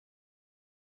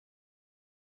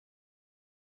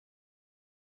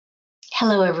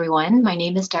Hello, everyone. My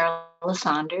name is Darla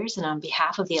Saunders, and on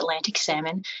behalf of the Atlantic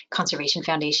Salmon Conservation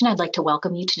Foundation, I'd like to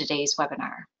welcome you to today's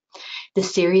webinar.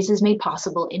 This series is made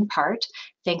possible in part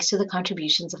thanks to the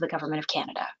contributions of the Government of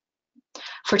Canada.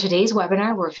 For today's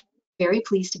webinar, we're very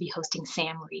pleased to be hosting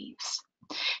Sam Reeves.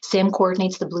 Sam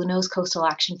coordinates the Bluenose Coastal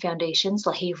Action Foundation's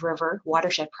LaHave River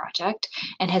Watershed project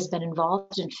and has been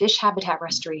involved in fish habitat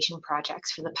restoration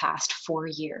projects for the past 4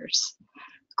 years.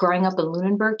 Growing up in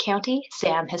Lunenburg County,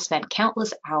 Sam has spent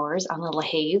countless hours on the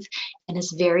LaHave and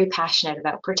is very passionate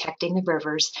about protecting the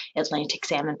river's Atlantic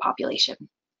salmon population.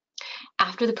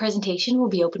 After the presentation, we'll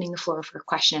be opening the floor for a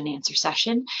question and answer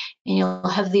session, and you'll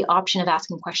have the option of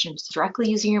asking questions directly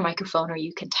using your microphone, or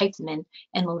you can type them in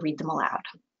and we'll read them aloud.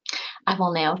 I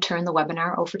will now turn the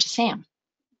webinar over to Sam.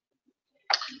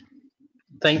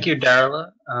 Thank you,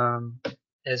 Darla.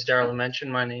 As Darla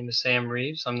mentioned, my name is Sam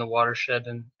Reeves. I'm the Watershed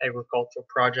and Agricultural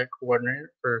Project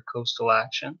Coordinator for Coastal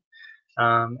Action.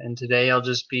 And today I'll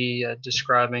just be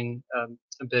describing a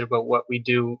bit about what we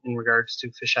do in regards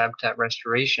to fish habitat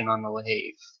restoration on the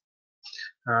LaHave.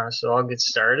 So I'll get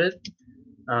started.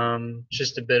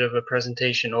 Just a bit of a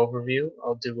presentation overview.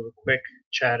 I'll do a quick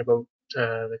chat about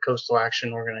the Coastal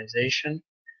Action Organization.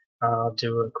 I'll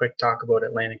do a quick talk about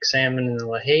Atlantic salmon in the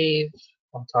LaHave.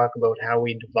 I'll talk about how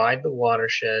we divide the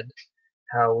watershed,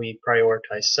 how we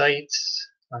prioritize sites,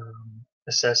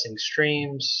 assessing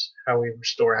streams, how we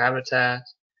restore habitat,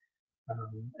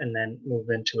 and then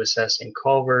move into assessing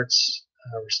culverts,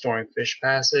 restoring fish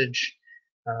passage,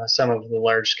 some of the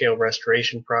large-scale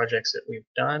restoration projects that we've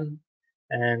done,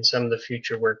 and some of the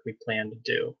future work we plan to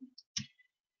do.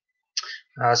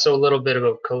 So a little bit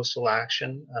about Coastal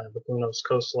Action. The Bluenose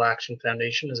Coastal Action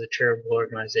Foundation is a charitable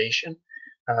organization.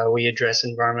 We address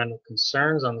environmental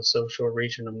concerns on the social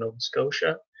region of Nova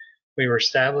Scotia. We were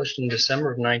established in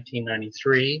December of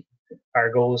 1993. Our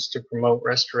goal is to promote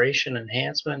restoration,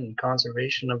 enhancement, and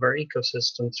conservation of our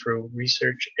ecosystem through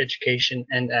research, education,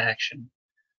 and action.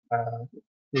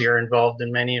 We are involved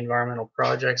in many environmental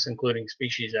projects, including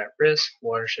species at risk,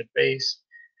 watershed-based,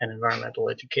 and environmental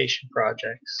education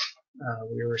projects.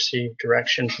 We receive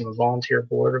direction from a volunteer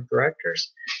board of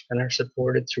directors and are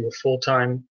supported through a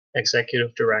full-time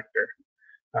executive director.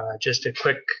 Just a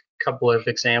quick couple of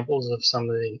examples of some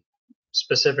of the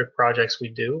specific projects we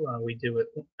do. We do an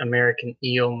American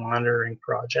eel monitoring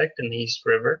project in the East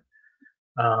River.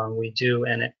 We do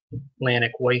an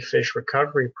Atlantic whitefish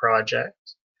recovery project.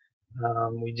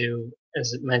 We do,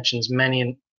 as it mentions,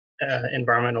 many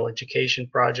environmental education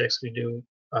projects. We do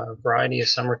a variety of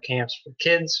summer camps for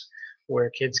kids, where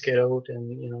kids get out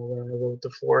and learn about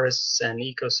the forests and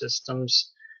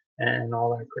ecosystems and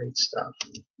all that great stuff.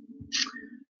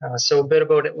 So a bit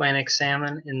about Atlantic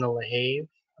salmon in the LaHave.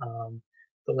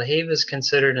 The LaHave is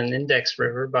considered an index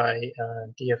river by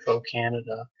DFO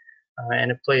Canada,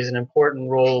 and it plays an important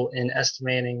role in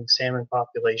estimating salmon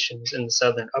populations in the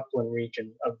southern upland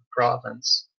region of the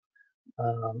province.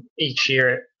 Each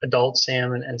year, adult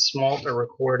salmon and smolt are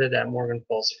recorded at Morgan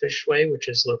Falls Fishway, which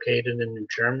is located in New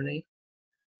Germany.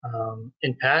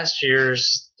 In past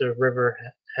years, the river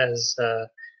has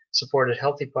supported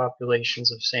healthy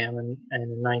populations of salmon, and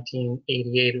in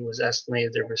 1988 it was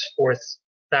estimated there was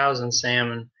 4,000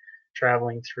 salmon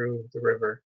traveling through the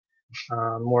river.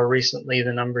 More recently,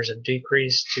 the numbers have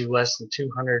decreased to less than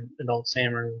 200 adult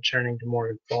salmon returning to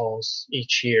Morgan Falls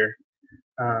each year.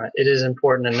 It is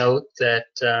important to note that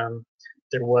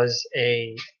there was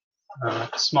a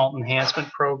smolt enhancement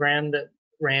program that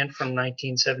ran from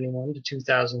 1971 to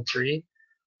 2003.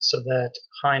 So that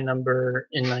high number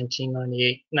in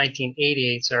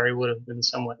 1988, would have been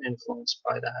somewhat influenced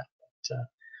by that. But,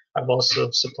 I've also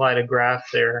supplied a graph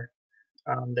there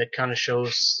that kind of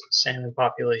shows salmon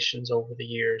populations over the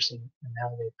years and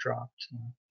how they've dropped.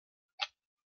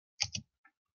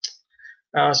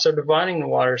 So dividing the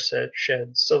watershed.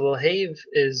 So the LaHave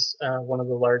is one of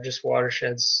the largest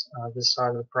watersheds this side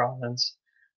of the province.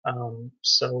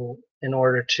 So in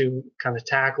order to kind of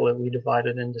tackle it, we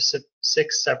divided into 6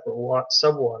 separate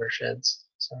sub-watersheds.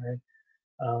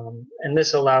 And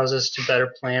this allows us to better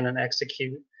plan and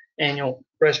execute annual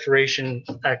restoration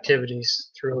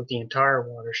activities throughout the entire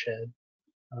watershed.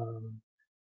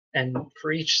 And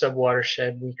for each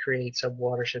sub-watershed, we create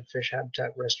sub-watershed fish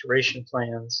habitat restoration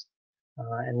plans.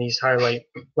 And these highlight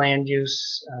land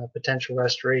use, potential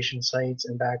restoration sites,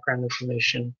 and background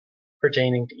information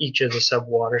pertaining to each of the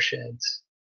sub-watersheds.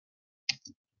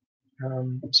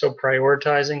 So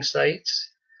prioritizing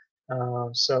sites.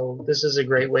 So this is a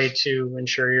great way to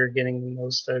ensure you're getting the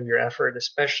most out of your effort,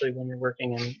 especially when you're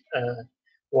working in a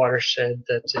watershed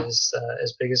that is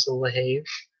as big as the LaHave.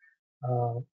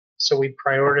 So we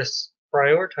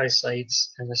prioritize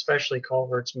sites, and especially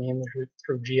culverts, mainly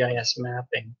through GIS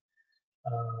mapping.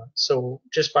 So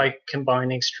just by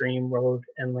combining stream, road,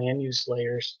 and land use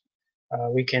layers,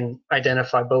 we can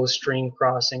identify both stream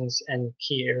crossings and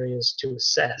key areas to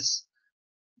assess.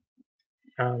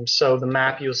 So the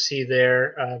map you'll see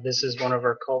there, this is one of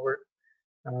our culvert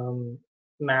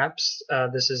maps.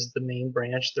 This is the main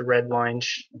branch. The red line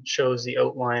shows the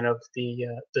outline of the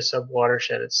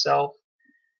sub-watershed itself.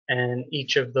 And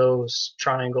each of those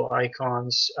triangle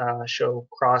icons show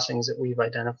crossings that we've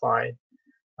identified.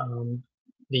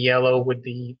 The yellow would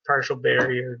be partial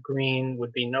barrier, green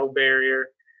would be no barrier,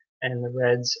 and the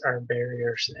reds are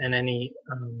barriers. And any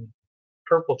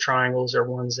purple triangles are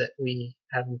ones that we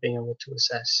haven't been able to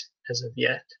assess as of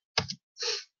yet.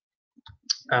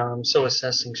 So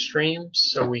assessing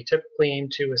streams. So we typically aim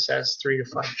to assess 3 to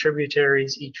 5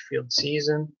 tributaries each field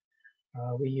season.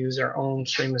 We use our own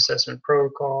stream assessment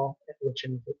protocol, which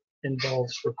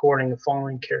involves recording the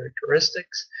following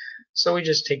characteristics. So we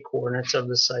just take coordinates of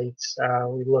the sites.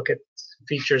 We look at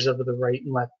features of the right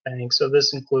and left bank. So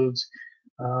this includes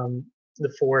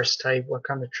the forest type, what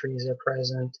kind of trees are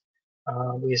present.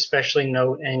 We especially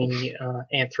note any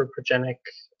anthropogenic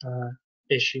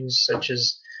issues such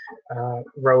as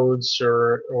roads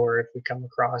or if we come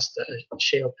across the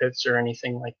shale pits or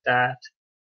anything like that.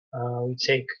 We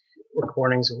take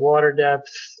recordings of water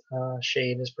depth,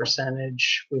 shade as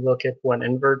percentage. We look at what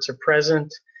inverts are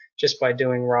present just by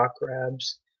doing rock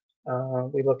grabs.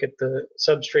 We look at the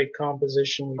substrate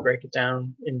composition. We break it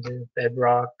down into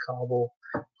bedrock, cobble,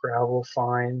 gravel,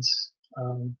 fines.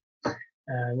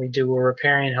 And we do a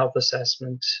riparian health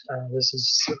assessment. This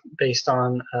is based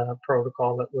on a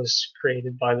protocol that was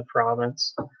created by the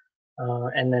province.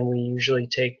 And then we usually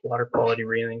take water quality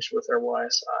readings with our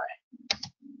YSI.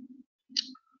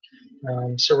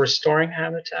 So restoring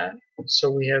habitat.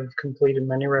 So we have completed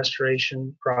many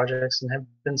restoration projects and have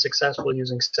been successful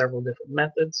using several different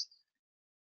methods.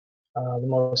 The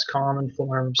most common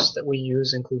forms that we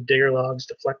use include digger logs,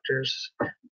 deflectors.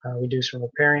 We do some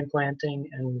riparian planting,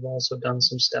 and we've also done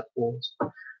some step pools.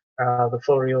 The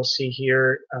photo you'll see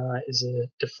here is a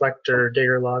deflector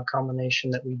digger log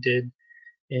combination that we did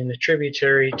in a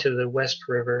tributary to the West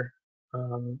River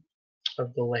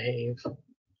of the LaHave.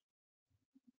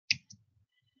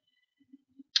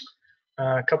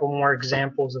 A couple more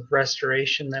examples of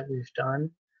restoration that we've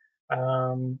done.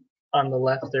 On the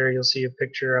left there, you'll see a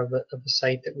picture of a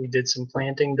site that we did some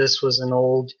planting. This was an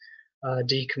old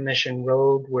decommissioned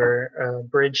road where a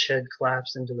bridge had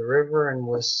collapsed into the river and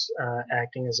was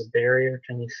acting as a barrier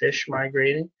to any fish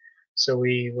migrating. So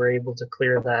we were able to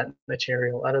clear that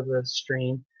material out of the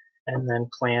stream and then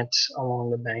plant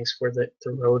along the banks where the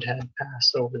road had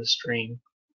passed over the stream.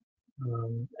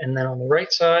 And then on the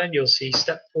right side, you'll see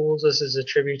step pools. This is a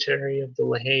tributary of the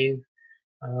LaHave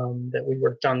that we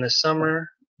worked on this summer.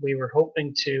 We were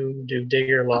hoping to do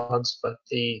digger logs, but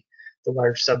the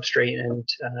large substrate and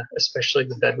especially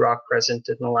the bedrock present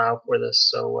didn't allow for this.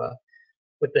 So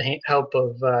with the help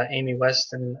of Amy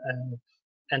Weston and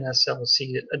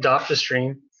NSLC Adopt a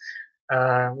Stream,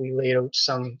 we laid out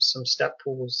some step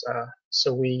pools.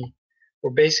 So we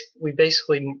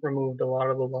basically removed a lot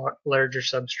of the larger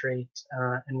substrate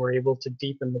and were able to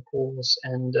deepen the pools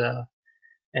and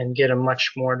get a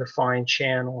much more defined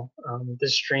channel.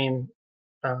 This stream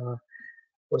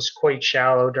was quite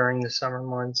shallow during the summer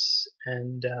months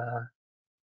and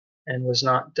was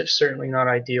certainly not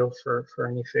ideal for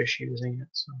any fish using it.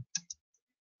 So.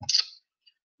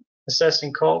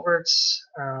 Assessing culverts.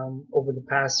 Over the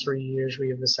past 3 years, we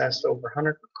have assessed over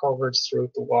 100 culverts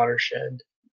throughout the watershed,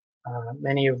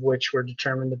 many of which were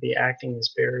determined to be acting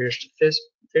as barriers to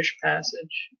fish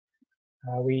passage.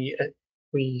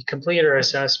 We completed our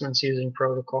assessments using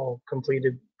protocol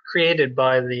created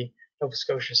by the Nova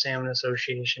Scotia Salmon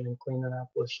Association and Clean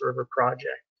Annapolis River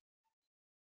Project.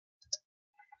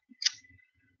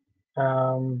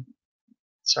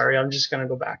 Sorry, I'm just going to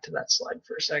go back to that slide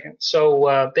for a second.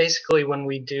 So basically, when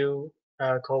we do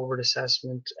culvert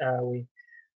assessment,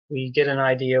 we get an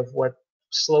idea of what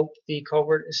slope the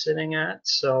culvert is sitting at.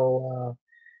 So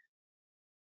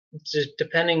just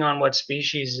depending on what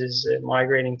species is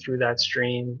migrating through that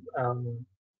stream,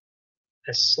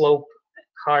 a slope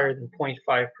higher than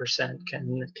 0.5%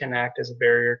 can act as a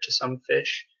barrier to some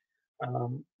fish.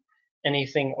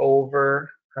 Anything over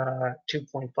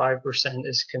 2.5%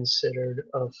 is considered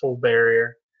a full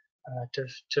barrier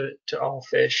to all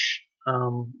fish,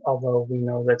 although we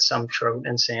know that some trout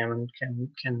and salmon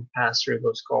can pass through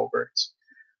those culverts.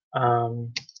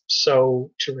 So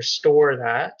to restore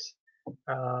that,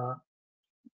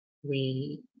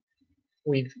 we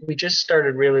we just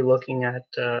started really looking at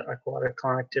aquatic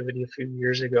connectivity a few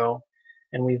years ago,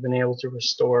 and we've been able to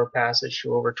restore passage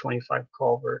to over 25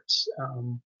 culverts.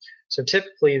 So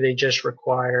typically they just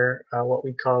require what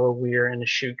we call a weir and a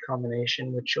chute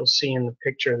combination, which you'll see in the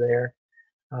picture there.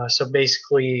 So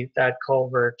basically that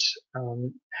culvert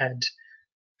had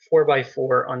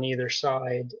 4x4 on either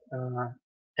side,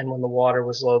 and when the water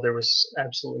was low, there was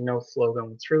absolutely no flow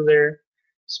going through there.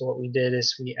 So what we did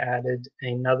is we added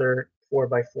another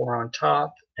 4x4 on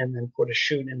top and then put a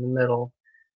chute in the middle,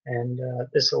 and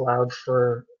this allowed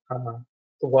for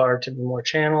the water to be more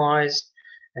channelized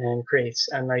and creates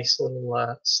a nice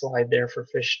little slide there for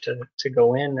fish to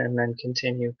go in and then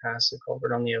continue past the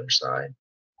culvert on the other side.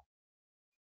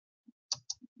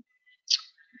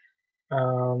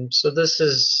 So this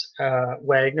is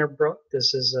Wagner Brook.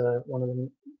 This is one of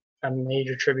a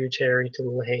major tributary to the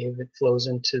LaHave. It flows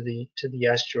into the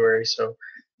estuary, so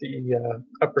the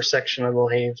upper section of the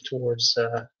LaHave towards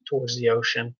the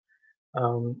ocean.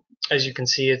 As you can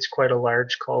see, it's quite a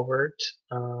large culvert.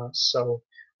 So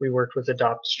we worked with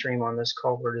Adopt Stream on this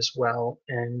culvert as well,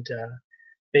 and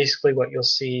basically what you'll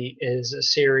see is a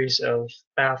series of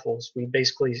baffles. We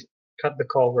basically cut the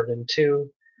culvert in two.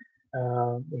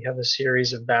 We have a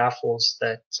series of baffles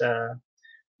that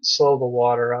slow the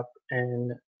water up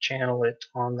and channel it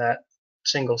on that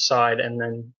single side, and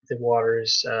then the water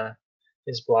is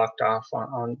blocked off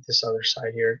on this other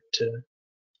side here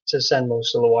to send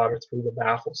most of the water through the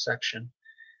baffle section.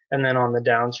 And then on the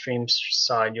downstream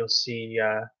side, you'll see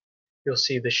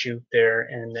the chute there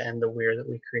and the weir that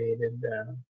we created.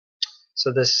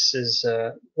 So this is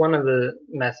one of the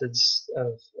methods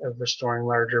of restoring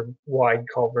larger wide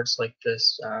culverts like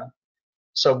this.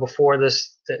 So before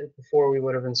we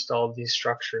would have installed these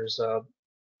structures,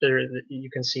 you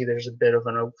can see there's a bit of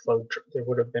an outflow. There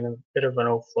would have been a bit of an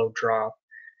outflow drop,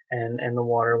 and the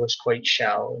water was quite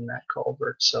shallow in that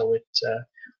culvert. So it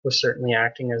was certainly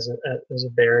acting as a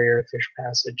barrier to fish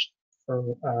passage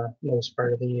for most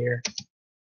part of the year.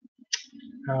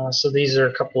 So these are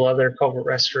a couple other culvert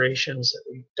restorations that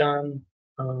we've done.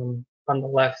 On the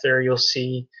left there, you'll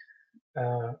see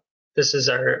this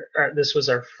was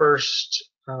our first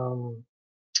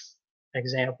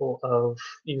example of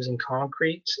using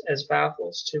concrete as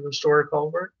baffles to restore a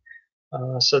culvert.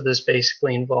 So this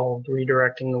basically involved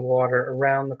redirecting the water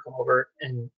around the culvert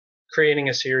and creating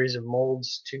a series of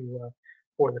molds to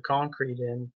pour the concrete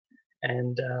in,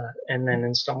 and then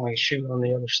installing a chute on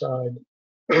the other side.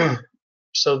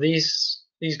 So these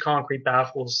concrete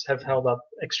baffles have held up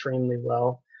extremely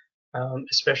well,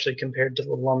 especially compared to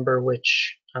the lumber,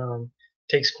 which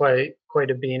takes quite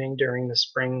a beating during the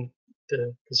spring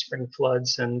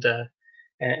floods and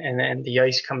the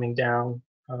ice coming down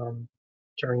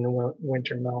during the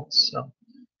winter melts. So,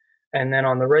 and then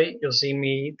on the right, you'll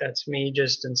see that's me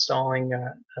just installing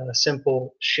a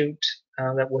simple chute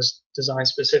that was designed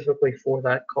specifically for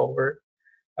that culvert.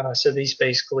 So these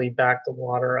basically back the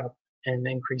water up and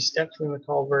increase depth in the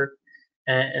culvert,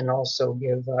 and also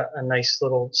give a nice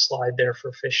little slide there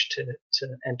for fish to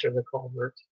enter the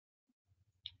culvert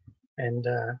and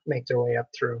make their way up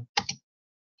through.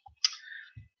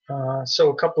 So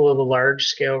a couple of the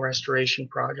large-scale restoration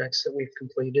projects that we've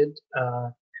completed.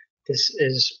 This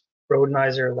is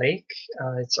Rodenizer Lake.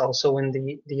 It's also in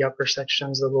the upper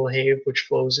sections of the LaHave, which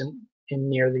flows in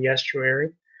near the estuary.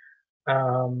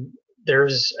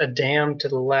 There's a dam to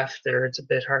the left there. It's a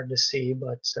bit hard to see,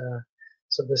 but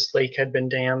so this lake had been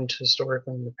dammed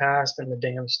historically in the past, and the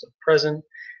dam is still present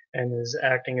and is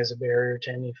acting as a barrier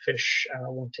to any fish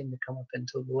wanting to come up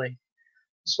into the lake.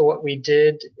 So what we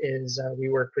did is we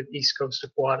worked with East Coast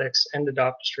Aquatics and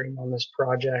Adopt Stream on this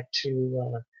project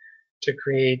to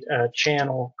create a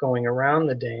channel going around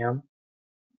the dam.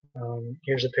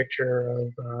 Here's a picture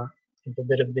of a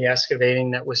bit of the excavating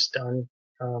that was done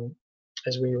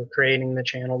as we were creating the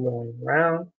channel going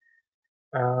around,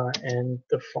 and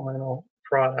the final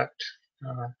product.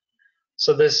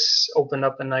 So this opened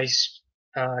up a nice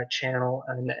channel,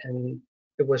 and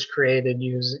it was created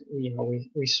using,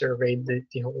 we surveyed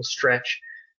the whole stretch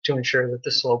to ensure that the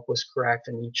slope was correct,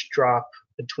 and each drop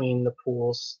between the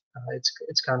pools,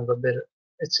 it's kind of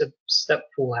it's a step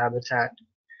pool habitat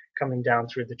coming down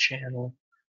through the channel.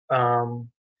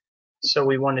 So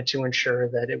we wanted to ensure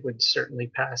that it would certainly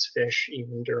pass fish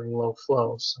even during low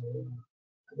flow. So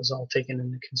that was all taken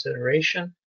into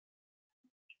consideration.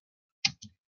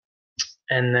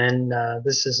 And then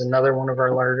this is another one of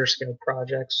our larger scale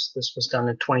projects. This was done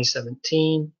in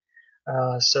 2017.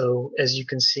 So as you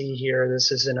can see here,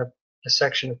 this is in a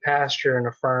section of pasture and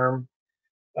a farm.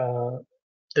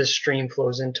 This stream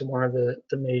flows into one of the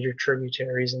major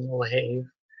tributaries in the LaHave.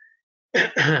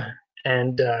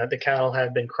 and the cattle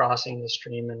had been crossing the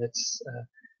stream, and it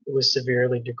was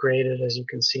severely degraded. As you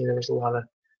can see, there was a lot of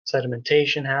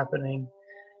sedimentation happening,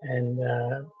 and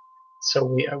so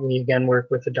we again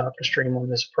worked with Adopt a Stream on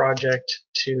this project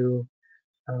to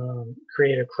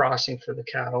create a crossing for the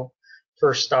cattle.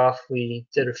 First off, we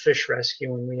did a fish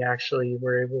rescue, and we actually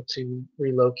were able to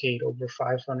relocate over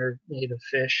 500 native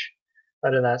fish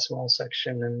out of that small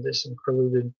section, and this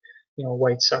included,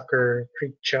 white sucker,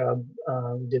 creek chub.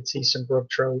 We did see some brook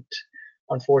trout.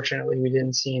 Unfortunately, we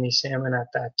didn't see any salmon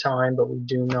at that time, but we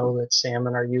do know that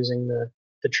salmon are using the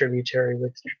tributary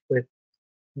with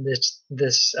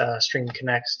this stream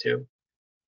connects to.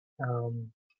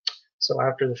 So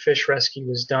after the fish rescue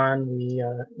was done,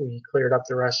 we cleared up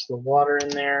the rest of the water in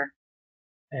there,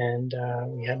 and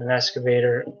we had an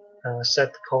excavator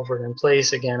set the culvert in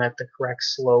place again at the correct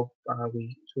slope.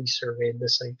 We surveyed the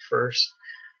site first,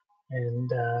 and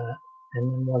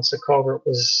then once the culvert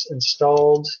was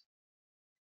installed,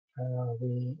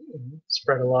 we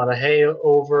spread a lot of hay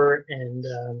over, and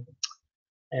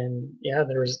yeah,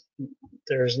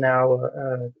 there's now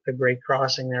a great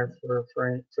crossing there for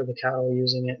the cattle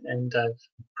using it, and I've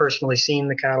personally seen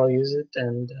the cattle use it,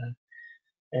 and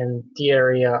the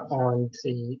area on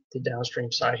the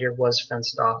downstream side here was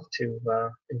fenced off to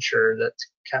ensure that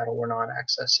cattle were not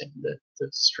accessing the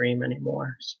stream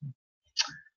anymore. So,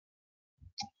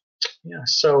 yeah,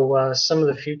 so some of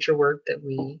the future work that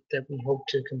we hope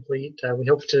to complete, we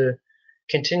hope to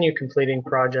continue completing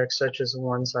projects such as the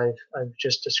ones I've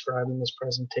just described in this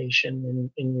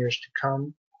presentation in years to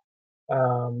come.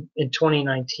 In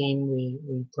 2019,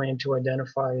 we plan to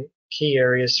identify key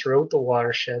areas throughout the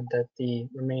watershed that the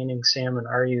remaining salmon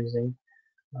are using.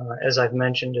 As I've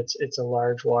mentioned, it's a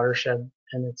large watershed,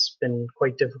 and it's been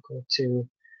quite difficult to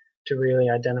really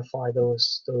identify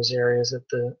those areas that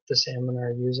the salmon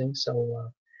are using. So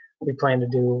we plan to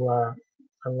do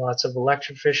lots of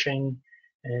electrofishing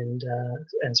and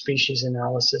species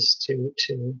analysis to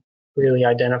really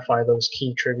identify those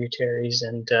key tributaries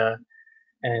and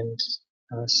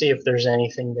see if there's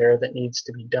anything there that needs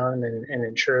to be done, and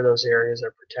ensure those areas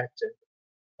are protected.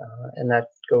 And that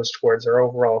goes towards our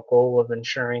overall goal of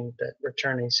ensuring that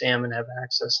returning salmon have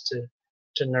access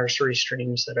to nursery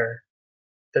streams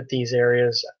that these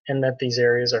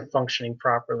areas are functioning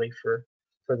properly for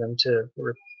them to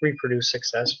reproduce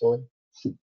successfully.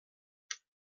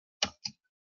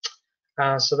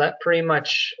 So that pretty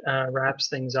much wraps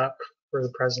things up for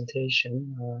the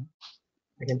presentation.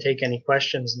 I can take any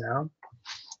questions now.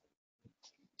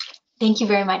 Thank you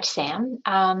very much, Sam.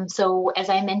 So as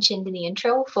I mentioned in the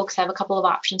intro, folks have a couple of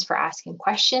options for asking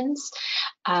questions.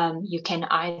 You can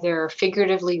either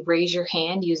figuratively raise your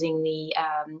hand using the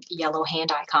yellow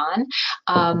hand icon,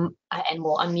 and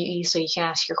we'll unmute you so you can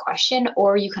ask your question,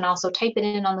 or you can also type it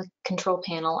in on the control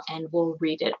panel and we'll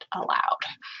read it aloud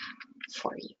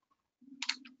for you.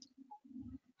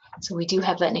 So we do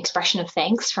have an expression of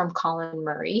thanks from Colin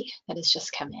Murray that has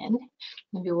just come in.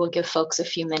 Maybe we'll give folks a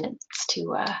few minutes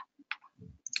to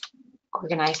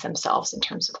organize themselves in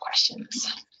terms of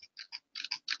questions.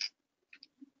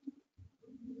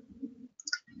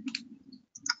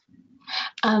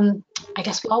 I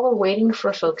guess while we're waiting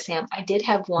for folks, Sam, I did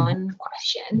have one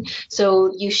question.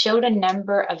 So you showed a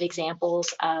number of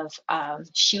examples of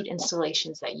chute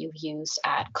installations that you've used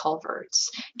at culverts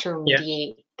to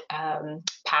remediate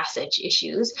passage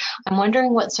issues. I'm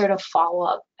wondering what sort of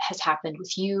follow-up has happened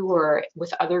with you or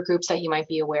with other groups that you might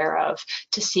be aware of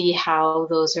to see how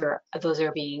those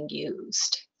are being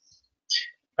used.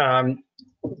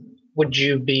 Would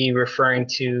you be referring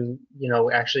to,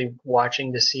 actually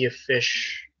watching to see if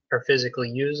fish are physically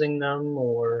using them,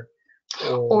 or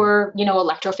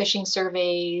electrofishing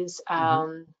surveys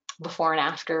before and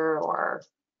after, or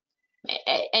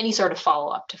any sort of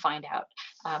follow-up to find out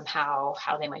how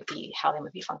they might be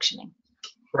functioning?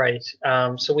 Right.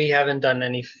 So we haven't done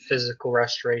any physical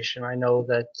restoration. I know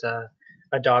that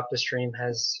Adopt a Stream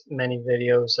has many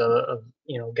videos of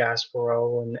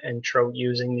Gaspareau and trout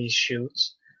using these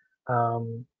chutes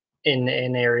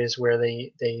in areas where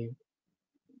they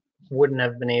wouldn't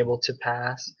have been able to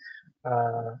pass.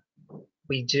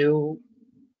 We do.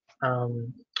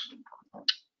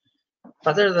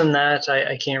 Other than that,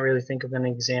 I can't really think of any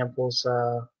examples.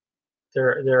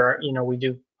 There are,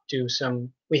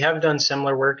 we have done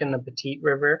similar work in the Petite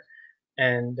River,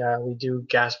 and we do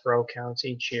Gaspareau counts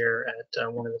each year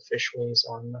at one of the fishways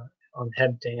on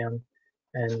Head Dam,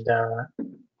 and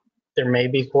there may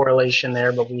be correlation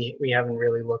there, but we haven't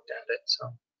really looked at it.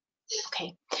 So.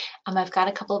 Okay. I've got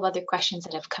a couple of other questions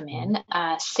that have come in.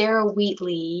 Sarah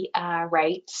Wheatley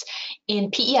writes,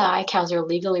 in PEI, cows are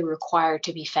legally required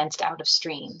to be fenced out of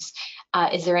streams.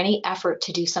 Is there any effort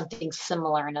to do something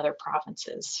similar in other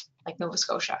provinces, like Nova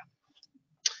Scotia?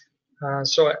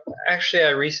 So actually, I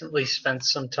recently spent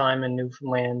some time in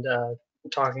Newfoundland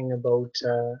talking about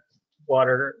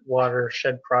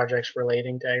watershed projects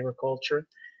relating to agriculture,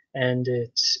 and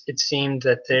it seemed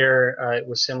that there it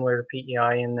was similar to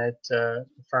PEI in that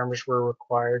farmers were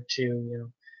required to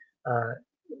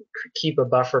keep a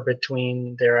buffer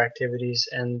between their activities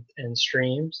and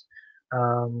streams.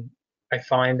 I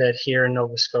find that here in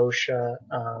Nova Scotia,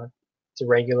 the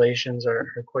regulations are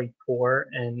quite poor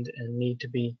and need to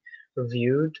be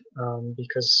reviewed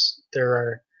because there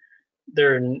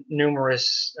are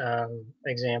numerous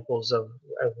examples of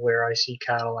where I see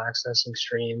cattle accessing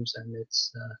streams, and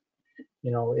it's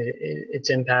it's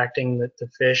impacting the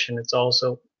fish, and it's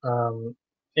also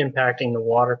impacting the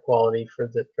water quality for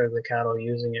the cattle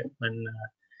using it when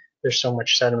there's so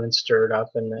much sediment stirred up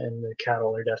and the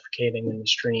cattle are defecating in the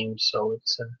stream. So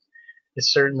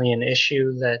it's certainly an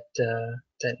issue that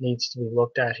that needs to be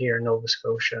looked at here in Nova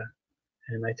Scotia,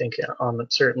 and I think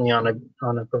certainly on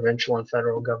a provincial and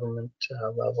federal government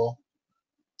level.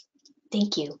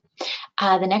 Thank you.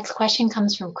 The next question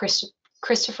comes from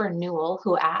Christopher Newell,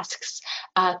 who asks,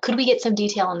 could we get some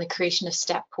detail on the creation of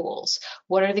step pools?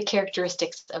 What are the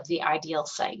characteristics of the ideal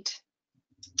site?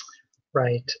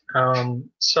 Right.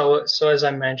 So as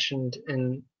I mentioned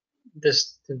in the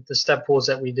step pools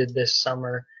that we did this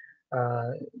summer,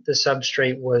 the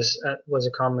substrate was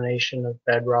a combination of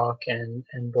bedrock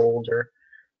and boulder,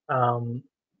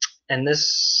 and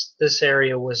this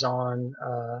area was on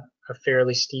a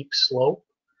fairly steep slope,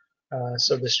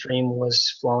 so the stream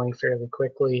was flowing fairly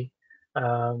quickly,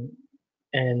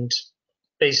 and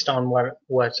based on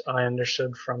what I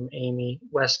understood from Amy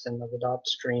Weston of Adopt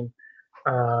Stream,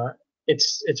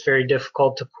 it's very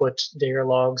difficult to put dare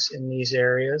logs in these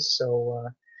areas. So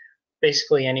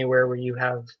basically anywhere where you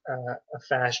have a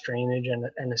fast drainage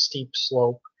and a steep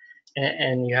slope,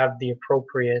 and you have the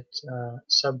appropriate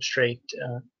substrate,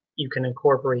 you can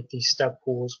incorporate these step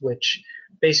pools, which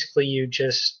basically you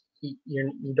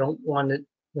don't want it,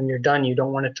 when you're done, you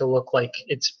don't want it to look like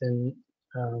it's been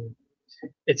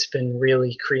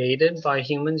really created by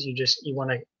humans. You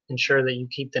want to ensure that you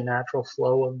keep the natural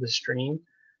flow of the stream.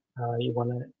 You want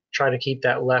to try to keep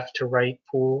that left to right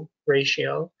pool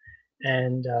ratio,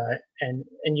 and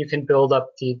you can build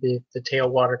up the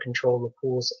tailwater control of the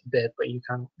pools a bit, but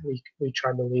we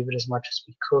try to leave it as much as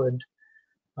we could.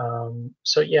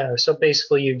 So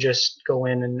basically you just go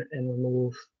in and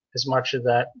remove as much of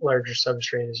that larger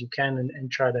substrate as you can,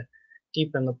 and try to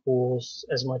deepen the pools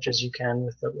as much as you can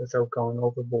without going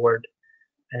overboard.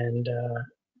 And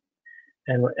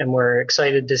we're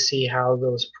excited to see how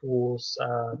those pools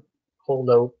hold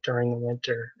out during the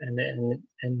winter. And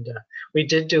we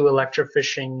did do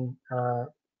electrofishing,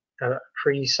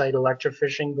 pre-site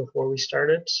electrofishing before we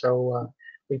started. So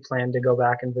we plan to go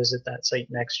back and visit that site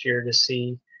next year to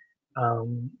see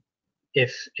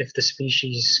if the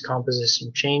species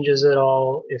composition changes at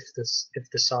all, if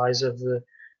the size of the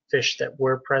fish that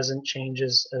were present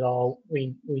changes at all.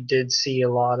 We did see a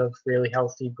lot of really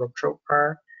healthy brook trout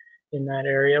parr in that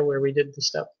area where we did the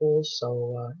step pools,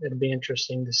 so it'll be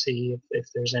interesting to see if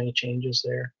there's any changes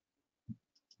there.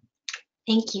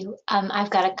 Thank you. I've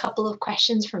got a couple of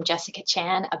questions from Jessica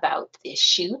Chan about the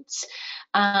chutes.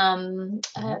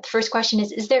 The first question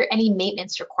is there any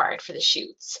maintenance required for the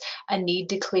chutes? A need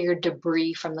to clear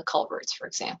debris from the culverts, for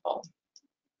example?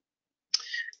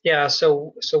 Yeah,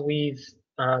 so we've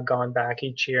gone back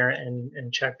each year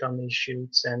and checked on these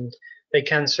chutes, and they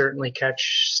can certainly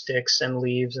catch sticks and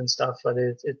leaves and stuff, but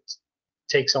it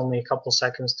takes only a couple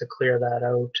seconds to clear that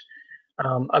out.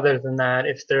 Other than that,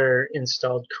 if they're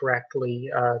installed correctly,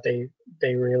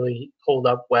 they really hold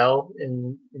up well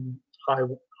in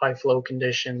high flow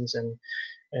conditions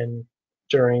and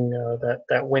during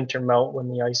that winter melt when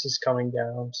the ice is coming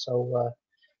down. So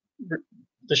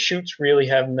the chutes really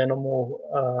have minimal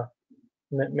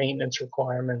maintenance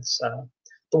requirements.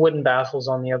 The wooden baffles,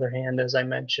 on the other hand, as I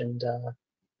mentioned,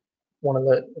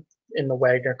 in the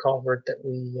Wagner culvert that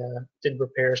we did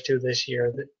repairs to this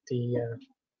year, that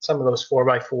some of those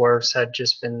 4x4s had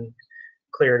just been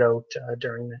cleared out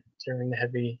during the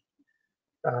heavy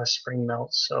spring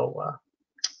melt. So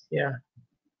yeah.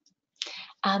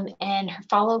 And her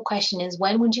follow-up question is,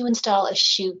 when would you install a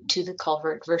chute to the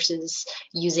culvert versus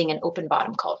using an open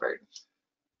bottom culvert?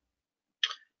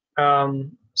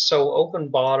 So open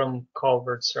bottom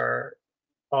culverts are,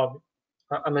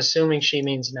 I'm assuming she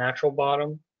means natural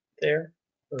bottom there,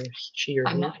 or she or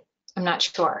I'm he? not. I'm not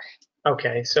sure.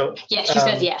 Okay, so Yes, she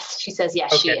says yes. She says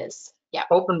yes, she okay, is. Yeah.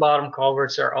 open bottom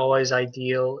culverts are always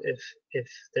ideal if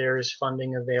there is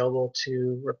funding available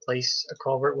to replace a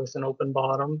culvert with an open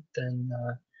bottom, then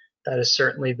that is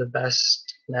certainly the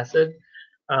best method.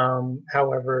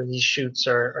 However, these chutes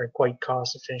are quite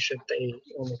cost efficient. They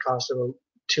only cost about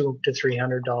 $200 to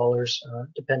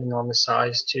 $300, depending on the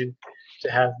size to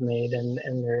have made, and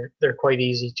they're quite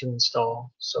easy to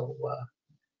install. So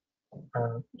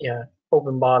yeah,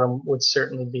 open bottom would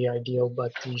certainly be ideal,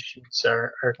 but these chutes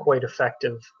are quite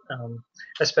effective,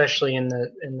 especially in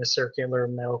the circular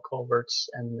metal culverts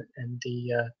and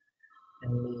the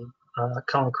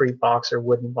concrete box or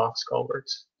wooden box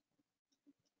culverts.